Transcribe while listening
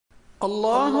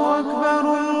الله أكبر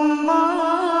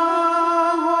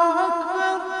الله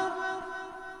أكبر.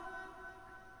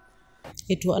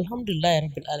 To alhamdulillah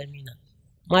rabbil alamin,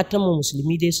 matan mu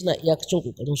musulmi dai suna iyakacin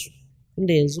kokarin su,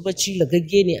 inda yanzu bacci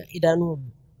lagagge ne a idanuwanmu,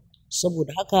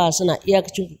 saboda haka suna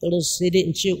iyakacin kokarin su. Sai dai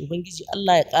in ce ubangiji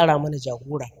Allah ya ƙara mana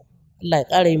jagora, Allah ya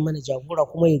ƙara yin mana jagora,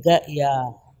 kuma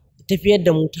ya tafiyar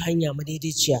da mu ta hanya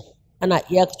madaidaiciya. Ana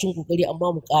iyakacin kokari amma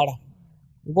mu ƙara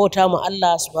mu bauta ma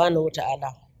Allah subhanahu wata'ala,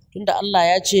 tunda Allah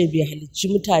ya ce bai halicci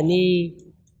mutane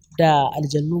da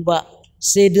aljannu ba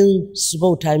sai din su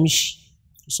bauta mishi,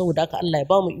 saboda haka Allah ya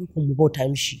ba mu ikon mu bauta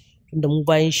mishi tunda mu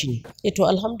bayan shi ne. To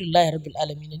alhamdulillah rabbil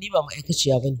alamin, ni ba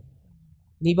ma'aikaciya bane,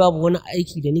 ni babu wani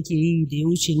aiki da nake yi da ya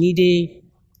wuce, ni dai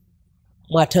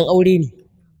matan aure ne,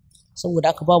 saboda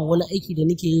haka babu wani aiki da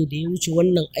nake yi da ya wuce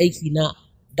wannan aiki na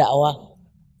da'awa.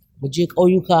 Mu je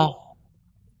ƙauyuka,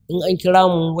 in an kira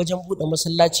mu wajen buɗe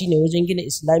masallaci ne, wajen gina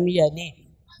islamiyya ne,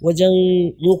 wajen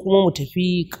mu kuma mu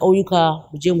tafi ƙauyuka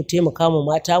mu je mu taimaka ma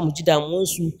mata, mu ji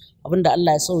damuwansu, abinda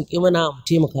Allah ya sauke mana mu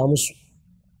taimaka musu.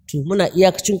 To muna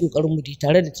iyakacin ƙoƙarin mu dai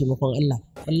tare da taimakon Allah.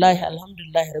 Wallahi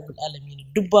alhamdulillah rabbil alamin,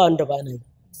 duk ba wanda ba na yi,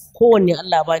 kowanne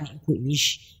Allah ya bani iko in yi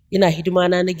shi. Ina hidima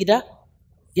na gida,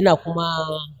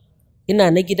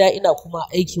 ina na gida, ina kuma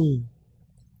aikin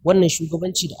wannan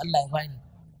shugabanci da Allah ya bani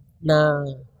na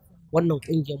wannan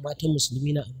ƙungiyar matan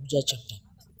musulmi na Abuja chapter.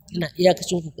 Ina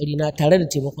iyakacin kokari na tare da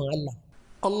taimakon Allah.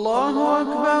 Allahu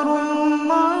akbar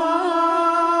Allah.